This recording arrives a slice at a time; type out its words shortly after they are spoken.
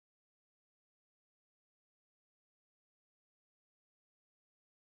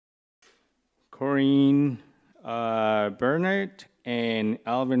Corinne Bernard and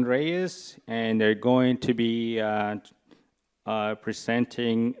Alvin Reyes, and they're going to be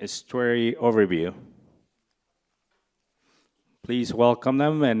presenting Estuary overview. Please welcome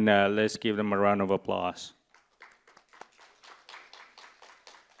them, and let's give them a round of applause.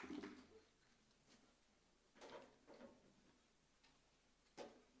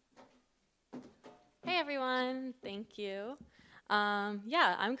 Hey everyone, thank you.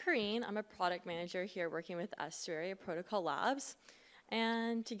 Yeah, I'm Corinne. I'm a product manager here working with Estuary at Protocol Labs.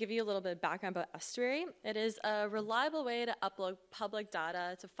 And to give you a little bit of background about Estuary, it is a reliable way to upload public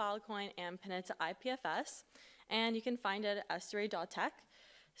data to Filecoin and pin it to IPFS. And you can find it at estuary.tech.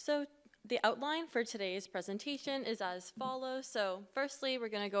 So the outline for today's presentation is as follows. So firstly, we're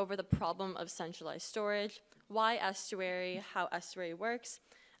going to go over the problem of centralized storage, why Estuary, how Estuary works,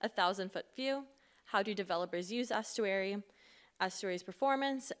 a 1,000-foot view, how do developers use Estuary, Estuary's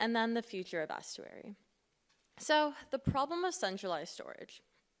performance, and then the future of Estuary. So the problem of centralized storage.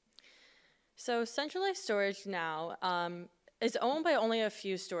 So centralized storage now is owned by only a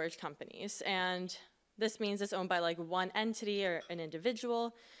few storage companies, and this means it's owned by like one entity or an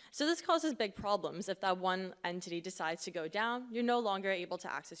individual. So this causes big problems. If that one entity decides to go down, you're no longer able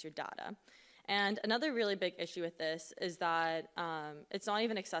to access your data. And another really big issue with this is that it's not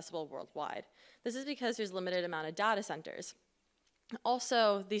even accessible worldwide. This is because there's limited amount of data centers.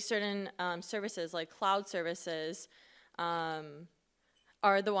 Also, these certain services, like cloud services,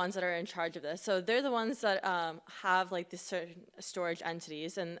 are the ones that are in charge of this. So they're the ones that have like these certain storage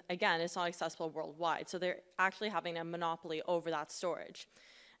entities, and again, it's not accessible worldwide. So they're actually having a monopoly over that storage.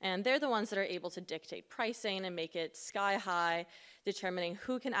 And they're the ones that are able to dictate pricing and make it sky high, determining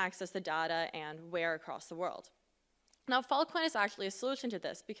who can access the data and where across the world. Now, Filecoin is actually a solution to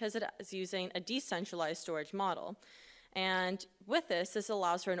this because it is using a decentralized storage model. And with this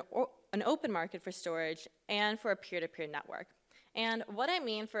allows for an open market for storage and for a peer-to-peer network. And what I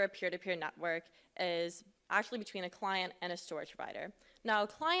mean for a peer-to-peer network is actually between a client and a storage provider. Now, a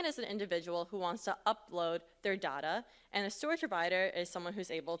client is an individual who wants to upload their data, and a storage provider is someone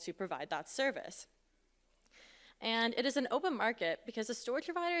who's able to provide that service. And it is an open market because the storage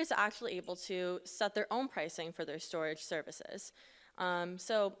provider is actually able to set their own pricing for their storage services.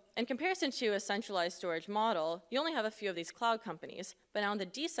 So in comparison to a centralized storage model, you only have a few of these cloud companies, but now in the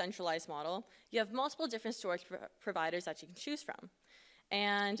decentralized model, you have multiple different storage providers that you can choose from.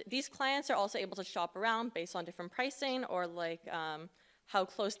 And these clients are also able to shop around based on different pricing or like how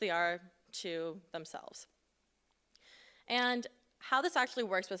close they are to themselves. And how this actually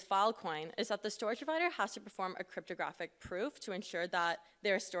works with Filecoin is that the storage provider has to perform a cryptographic proof to ensure that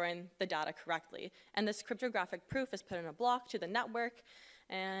they're storing the data correctly. And this cryptographic proof is put in a block to the network,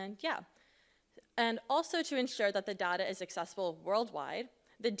 and yeah. And also to ensure that the data is accessible worldwide,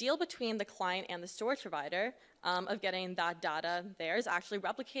 the deal between the client and the storage provider of getting that data there is actually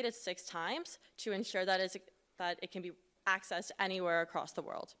replicated 6 times to ensure that it can be accessed anywhere across the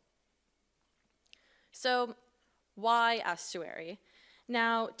world. So, why Estuary?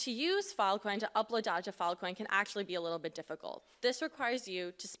 Now, to use Filecoin, to upload data to Filecoin can actually be a little bit difficult. This requires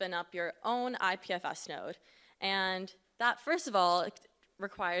you to spin up your own IPFS node. And that, first of all,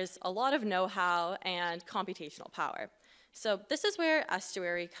 requires a lot of know-how and computational power. So this is where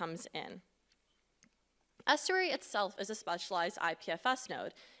Estuary comes in. Estuary itself is a specialized IPFS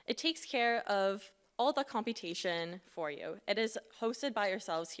node. It takes care of all the computation for you. It is hosted by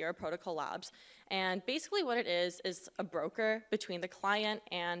yourselves here at Protocol Labs. And basically what it is a broker between the client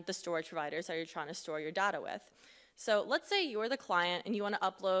and the storage providers that you're trying to store your data with. So let's say you're the client and you want to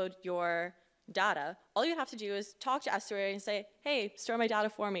upload your data. All you have to do is talk to Estuary and say, hey, store my data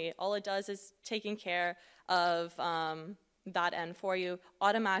for me. All it does is taking care of that end for you,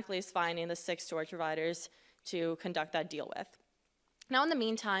 automatically is finding the 6 storage providers to conduct that deal with. Now in the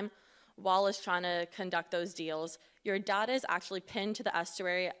meantime, while it's trying to conduct those deals, your data is actually pinned to the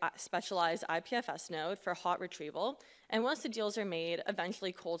Estuary specialized IPFS node for hot retrieval. And once the deals are made,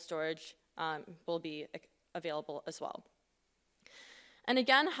 eventually cold storage will be available as well. And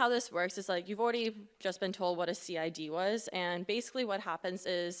again, how this works is like you've already just been told what a CID was. And basically what happens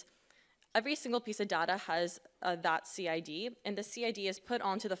is every single piece of data has that CID. And the CID is put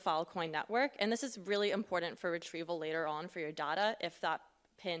onto the Filecoin network. And this is really important for retrieval later on for your data if that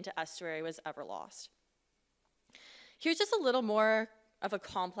pin to Estuary was ever lost. Here's just a little more of a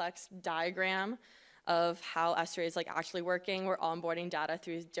complex diagram of how Estuary is like actually working. We're onboarding data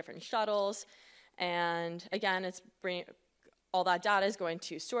through different shuttles, and again, all that data is going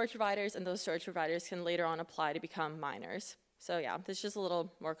to storage providers, and those storage providers can later on apply to become miners. So yeah, this is just a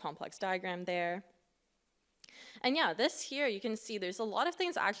little more complex diagram there. And yeah, this here, you can see there's a lot of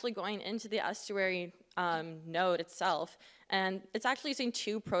things actually going into the Estuary node itself. And it's actually using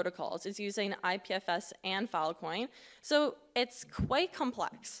two protocols. It's using IPFS and Filecoin. So it's quite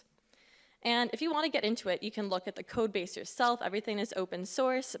complex. And if you want to get into it, you can look at the code base yourself. Everything is open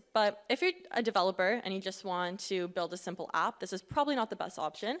source. But if you're a developer and you just want to build a simple app, this is probably not the best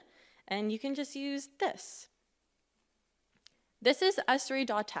option. And you can just use this. This is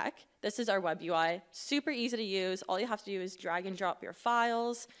estuary.tech. This is our web UI. Super easy to use. All you have to do is drag and drop your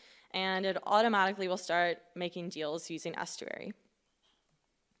files, and it automatically will start making deals using Estuary.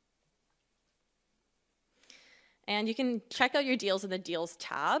 And you can check out your deals in the Deals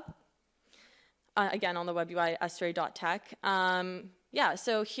tab. Again, on the web UI, estuary.tech. Yeah,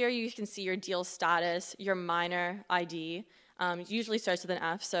 so here you can see your deal status, your miner ID. Usually starts with an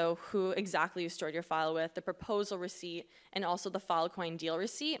F, so who exactly you stored your file with, the proposal receipt, and also the Filecoin deal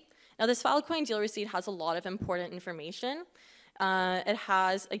receipt. Now, this Filecoin deal receipt has a lot of important information. It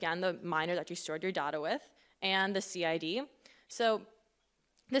has, again, the miner that you stored your data with, and the CID. So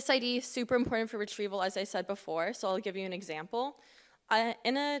this ID is super important for retrieval, as I said before, so I'll give you an example.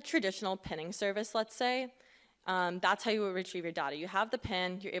 In a traditional pinning service, let's say, that's how you would retrieve your data. You have the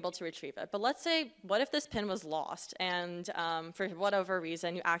pin, you're able to retrieve it. But let's say, what if this pin was lost and for whatever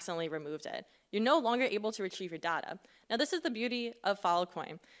reason you accidentally removed it? You're no longer able to retrieve your data. Now this is the beauty of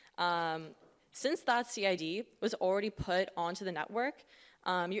Filecoin. Since that CID was already put onto the network,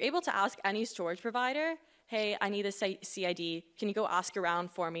 you're able to ask any storage provider, hey, I need a CID, can you go ask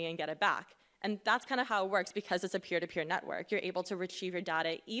around for me and get it back? And that's kind of how it works because it's a peer-to-peer network. You're able to retrieve your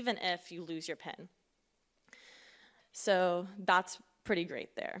data even if you lose your PIN. So that's pretty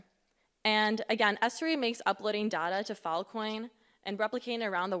great there. And again, Estuary makes uploading data to Filecoin and replicating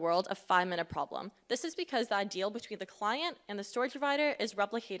around the world a 5-minute problem. This is because that deal between the client and the storage provider is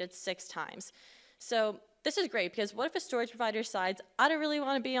replicated 6 times. So this is great because what if a storage provider decides, I don't really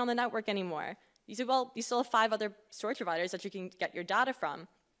want to be on the network anymore? You say, well, you still have 5 other storage providers that you can get your data from.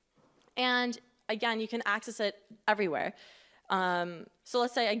 And again, you can access it everywhere. So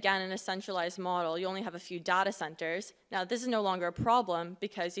let's say, again, in a centralized model, you only have a few data centers. Now, this is no longer a problem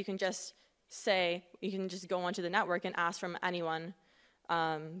because you can just say, you can just go onto the network and ask from anyone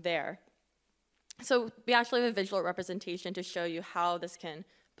there. So we actually have a visual representation to show you how this can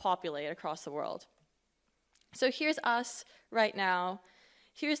populate across the world. So here's us right now.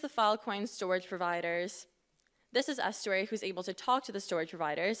 Here's the Filecoin storage providers. This is Estuary, who's able to talk to the storage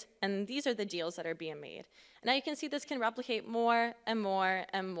providers, and these are the deals that are being made. And now you can see this can replicate more and more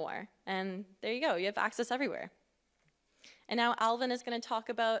and more. And there you go, you have access everywhere. And now Alvin is going to talk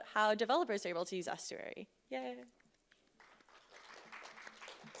about how developers are able to use Estuary. Yay.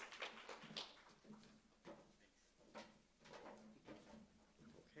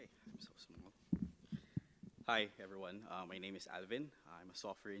 Okay, I'm so small. Hi, everyone. My name is Alvin. I'm a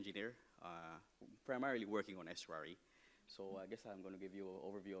software engineer, primarily working on Estuary. So I guess I'm going to give you an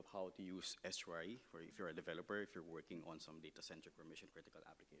overview of how to use Estuary if you're a developer, if you're working on some data-centric or mission-critical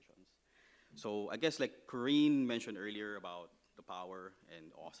applications. So I guess like Corinne mentioned earlier about the power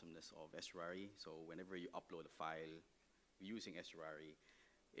and awesomeness of Estuary. So whenever you upload a file using Estuary,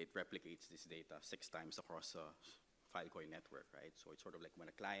 it replicates this data 6 times across a Filecoin network, right? So it's sort of like when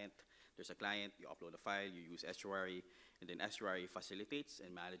there's a client, you upload a file, you use Estuary, and then Estuary facilitates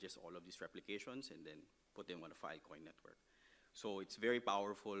and manages all of these replications and then put them on a Filecoin network. So it's very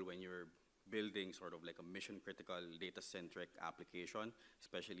powerful when you're building sort of like a mission-critical data-centric application,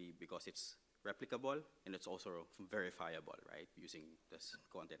 especially because it's replicable and it's also verifiable, right? Using this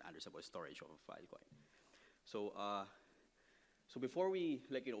content addressable storage of Filecoin. So, so before we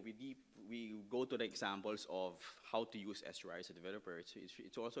we go to the examples of how to use Estuary as a developer,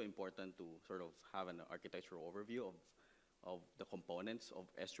 it's also important to sort of have an architectural overview of the components of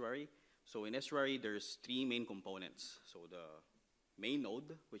Estuary. So in Estuary, there's 3 main components. So the main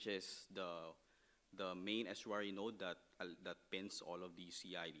node, which is the main Estuary node that pins all of these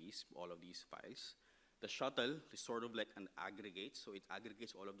CIDs, all of these files. The shuttle is sort of like an aggregate, so it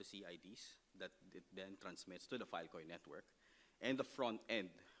aggregates all of the CIDs that it then transmits to the Filecoin network. And the front end,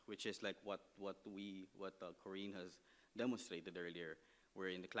 which is like what Corinne has demonstrated earlier,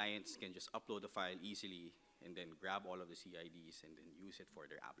 wherein the clients can just upload the file easily and then grab all of the CIDs and then use it for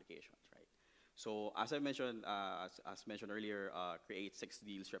their applications, right? So as I mentioned, as mentioned earlier, create 6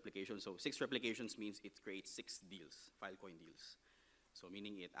 deals replication. So 6 replications means it creates 6 deals, Filecoin deals. So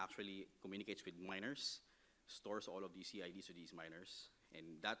meaning it actually communicates with miners, stores all of these CIDs to these miners, and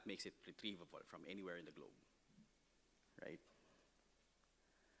that makes it retrievable from anywhere in the globe, right?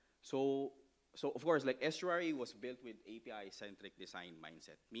 So So of course, like Estuary was built with API-centric design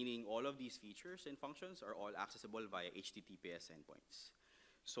mindset, meaning all of these features and functions are all accessible via HTTPS endpoints.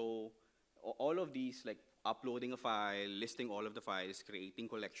 So all of these, like uploading a file, listing all of the files, creating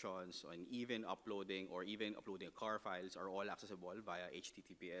collections, and even uploading car files are all accessible via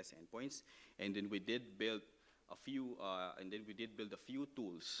HTTPS endpoints. And then we did build a few,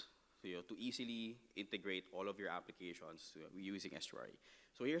 tools, to easily integrate all of your applications using Estuary.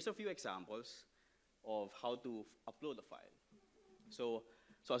 So here's a few examples of how to upload a file. So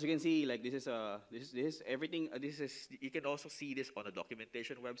as you can see, like this is everything. You can also see this on the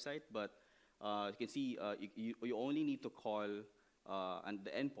documentation website, but you can see you only need to call and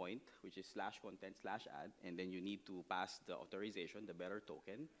the endpoint, which is /content/add, and then you need to pass the authorization, the bearer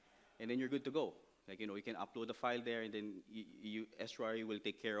token, and then you're good to go. Like, you can upload the file there, and then Estuary will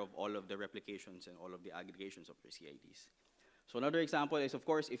take care of all of the replications and all of the aggregations of your CIDs. So another example is, of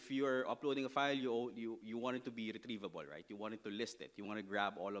course, if you're uploading a file, you want it to be retrievable, right? You want it to list it. You want to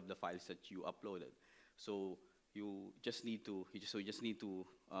grab all of the files that you uploaded. So you just need to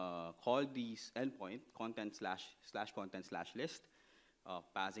call these endpoint content/content/list,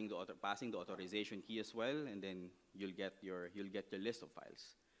 passing the authorization key as well, and then you'll get your list of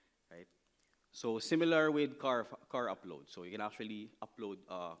files, right? So similar with car upload. So you can actually upload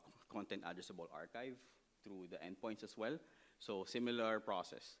content addressable archive through the endpoints as well. So similar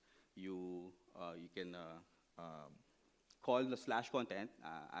process. You can call the /content,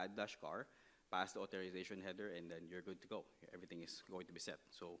 add -car, pass the authorization header, and then you're good to go. Everything is going to be set.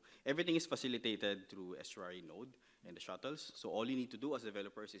 So everything is facilitated through Estuary node and the shuttles. So all you need to do as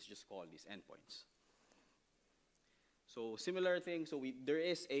developers is just call these endpoints. So similar thing, so there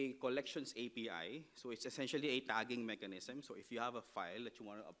is a collections API. So it's essentially a tagging mechanism. So if you have a file that you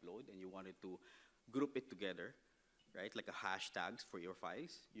want to upload and you wanted to group it together, right, like a hashtags for your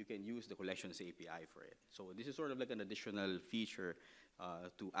files, you can use the collections API for it. So this is sort of like an additional feature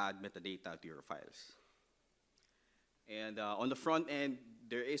to add metadata to your files. And on the front end,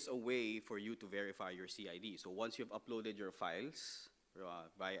 there is a way for you to verify your CID. So once you've uploaded your files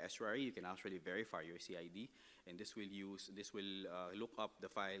via Estuary, you can actually verify your CID, and this will look up the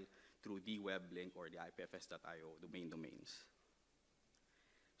file through the web link or the ipfs.io domains.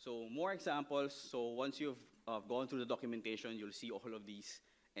 So more examples. So once you've gone through the documentation, you'll see all of these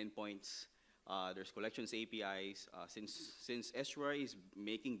endpoints. There's collections APIs. Since Estuary is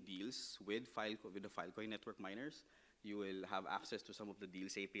making deals with the Filecoin network miners, you will have access to some of the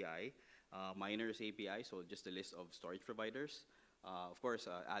deals API, miners API, so just a list of storage providers. Of course,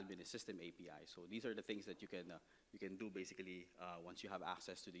 admin and system API. So these are the things that you can do basically once you have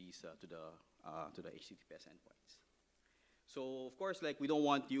access to these to the HTTPS endpoints. So of course, like, we don't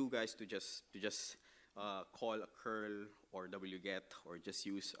want you guys to just call a curl or wget or just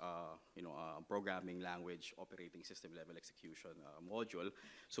use a programming language operating system level execution module.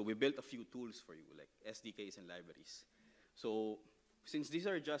 So we built a few tools for you, like SDKs and libraries. So since these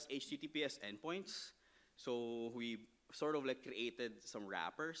are just HTTPS endpoints, so we sort of like created some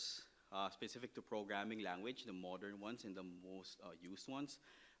wrappers specific to programming language, the modern ones and the most used ones.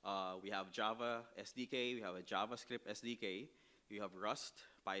 We have Java SDK, we have a JavaScript SDK, we have Rust,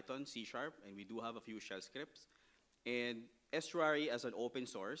 Python, C#, and we do have a few shell scripts. And Estuary, as an open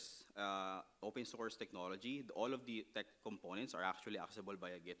source technology, all of the tech components are actually accessible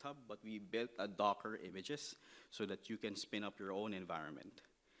via GitHub, but we built a Docker images so that you can spin up your own environment,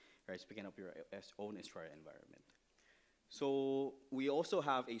 right? Spin up your own Estuary environment. So we also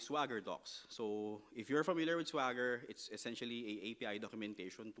have a Swagger docs. So if you're familiar with Swagger, it's essentially an API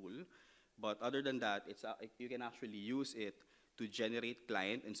documentation tool. But other than that, you can actually use it to generate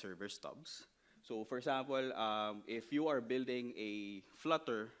client and server stubs. So for example, if you are building a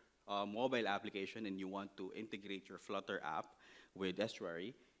Flutter mobile application and you want to integrate your Flutter app with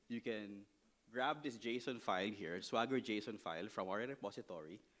Estuary, you can grab this JSON file here, Swagger JSON file from our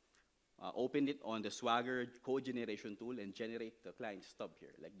repository, open it on the Swagger code generation tool, and generate the client stub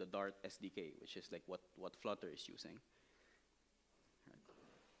here, like the Dart SDK, which is like what Flutter is using.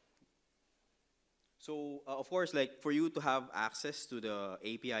 So of course, like, for you to have access to the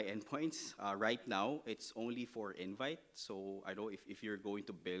API endpoints, right now, it's only for invite. So I know if you're going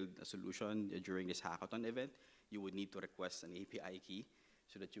to build a solution during this hackathon event, you would need to request an API key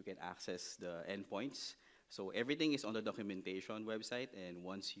so that you can access the endpoints. So everything is on the documentation website, and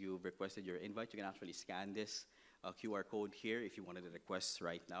once you've requested your invite, you can actually scan this QR code here if you wanted to request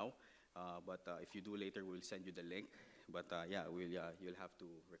right now. But if you do later, we'll send you the link. But yeah, you'll have to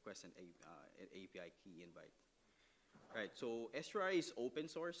request an API key invite. Right, so Estuary is open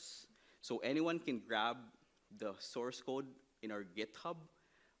source, so anyone can grab the source code in our GitHub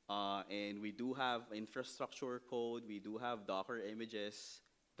And we do have infrastructure code, we do have Docker images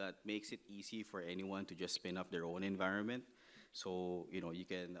that makes it easy for anyone to just spin up their own environment. So, you know, you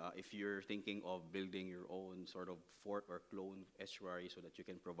can, if you're thinking of building your own sort of fork or clone estuary so that you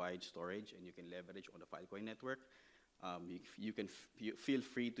can provide storage and you can leverage on the Filecoin network, you can feel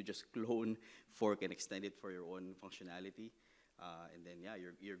free to just clone, fork, and extend it for your own functionality. And then, yeah,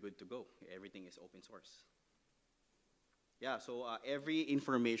 you're good to go. Everything is open source. Yeah, so every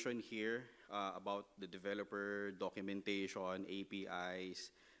information here about the developer, documentation,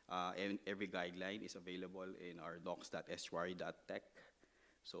 APIs, and every guideline is available in our docs.estuary.tech.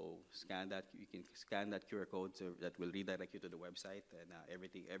 So scan that, you can scan that QR code that will redirect you to the website, and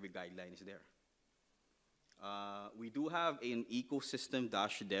every guideline is there. We do have an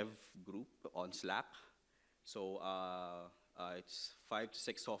ecosystem-dev group on Slack. So it's 5 to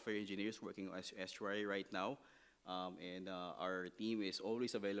 6 software engineers working on Estuary right now. And our team is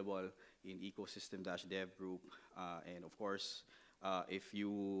always available in ecosystem-dev group. And of course, if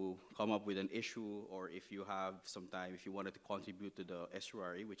you come up with an issue or if you have some time, if you wanted to contribute to the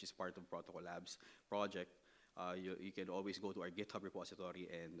Estuary, which is part of Protocol Labs project, you can always go to our GitHub repository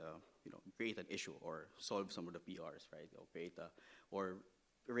and you know, create an issue or solve some of the PRs, right? Or create or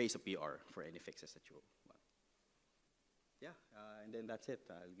raise a PR for any fixes that you want. Yeah, and then that's it.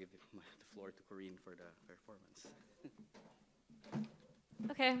 I'll give the floor to Corinne for the performance.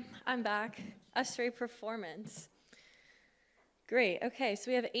 Okay, I'm back. Estuary performance. Great, okay, so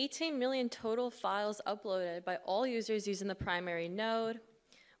we have 18 million total files uploaded by all users using the primary node.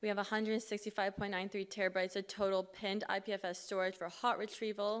 We have 165.93 terabytes of total pinned IPFS storage for hot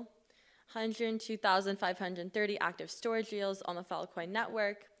retrieval, 102,530 active storage reels on the Filecoin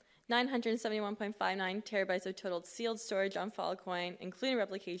network, 971.59 terabytes of total sealed storage on Filecoin, including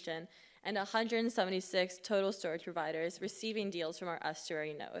replication, and 176 total storage providers receiving deals from our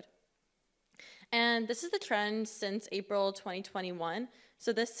Estuary node. And this is the trend since April 2021.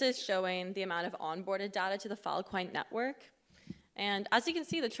 So this is showing the amount of onboarded data to the Filecoin network. And as you can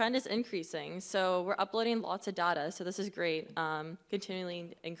see, the trend is increasing. So we're uploading lots of data. So this is great,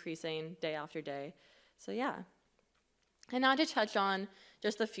 continually increasing day after day. So yeah. And now to touch on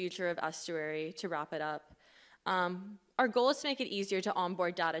just the future of Estuary to wrap it up. Our goal is to make it easier to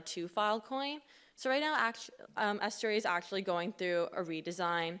onboard data to Filecoin. So right now, Estuary is actually going through a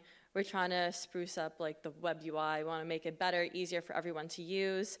redesign. We're trying to spruce up like the web UI. We want to make it better, easier for everyone to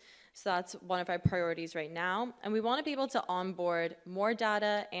use. So that's one of our priorities right now. And we want to be able to onboard more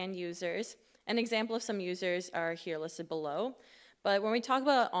data and users. An example of some users are here listed below. But when we talk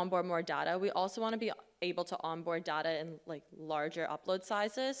about onboard more data, we also want to be able to onboard data in like larger upload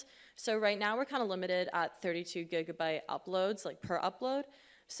sizes. So right now we're kind of limited at 32 gigabyte uploads, like per upload.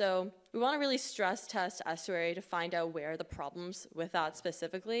 So we want to really stress test Estuary to find out where the problems with that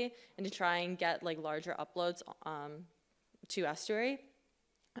specifically and to try and get like larger uploads to Estuary.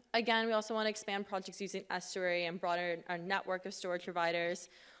 Again, we also want to expand projects using Estuary and broaden our network of storage providers.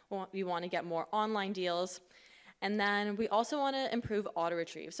 We want to get more online deals. And then we also want to improve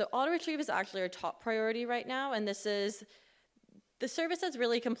auto-retrieve. So auto-retrieve is actually our top priority right now, and this is the service that's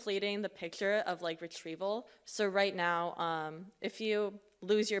really completing the picture of like retrieval. So right now, if you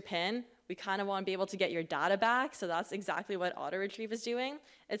lose your PIN, we kind of want to be able to get your data back, so that's exactly what auto-retrieve is doing.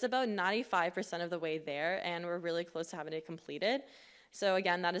 It's about 95% of the way there, and we're really close to having it completed. So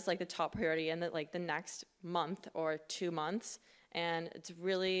again, that is like the top priority in the next month or 2 months, and it's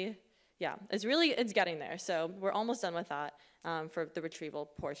really, yeah, it's getting there. So we're almost done with that for the retrieval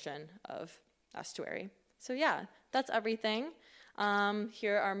portion of Estuary. So yeah, that's everything.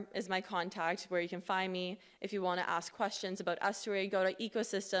 Here is my contact where you can find me. If you want to ask questions about Estuary, go to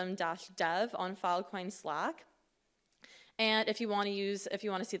ecosystem-dev on Filecoin Slack. And if you want to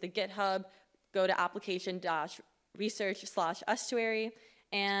see the GitHub, go to application-research/Estuary.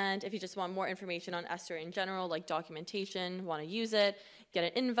 And if you just want more information on Estuary in general, like documentation, want to use it, get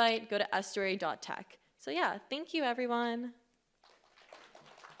an invite, go to estuary.tech. So yeah, thank you everyone.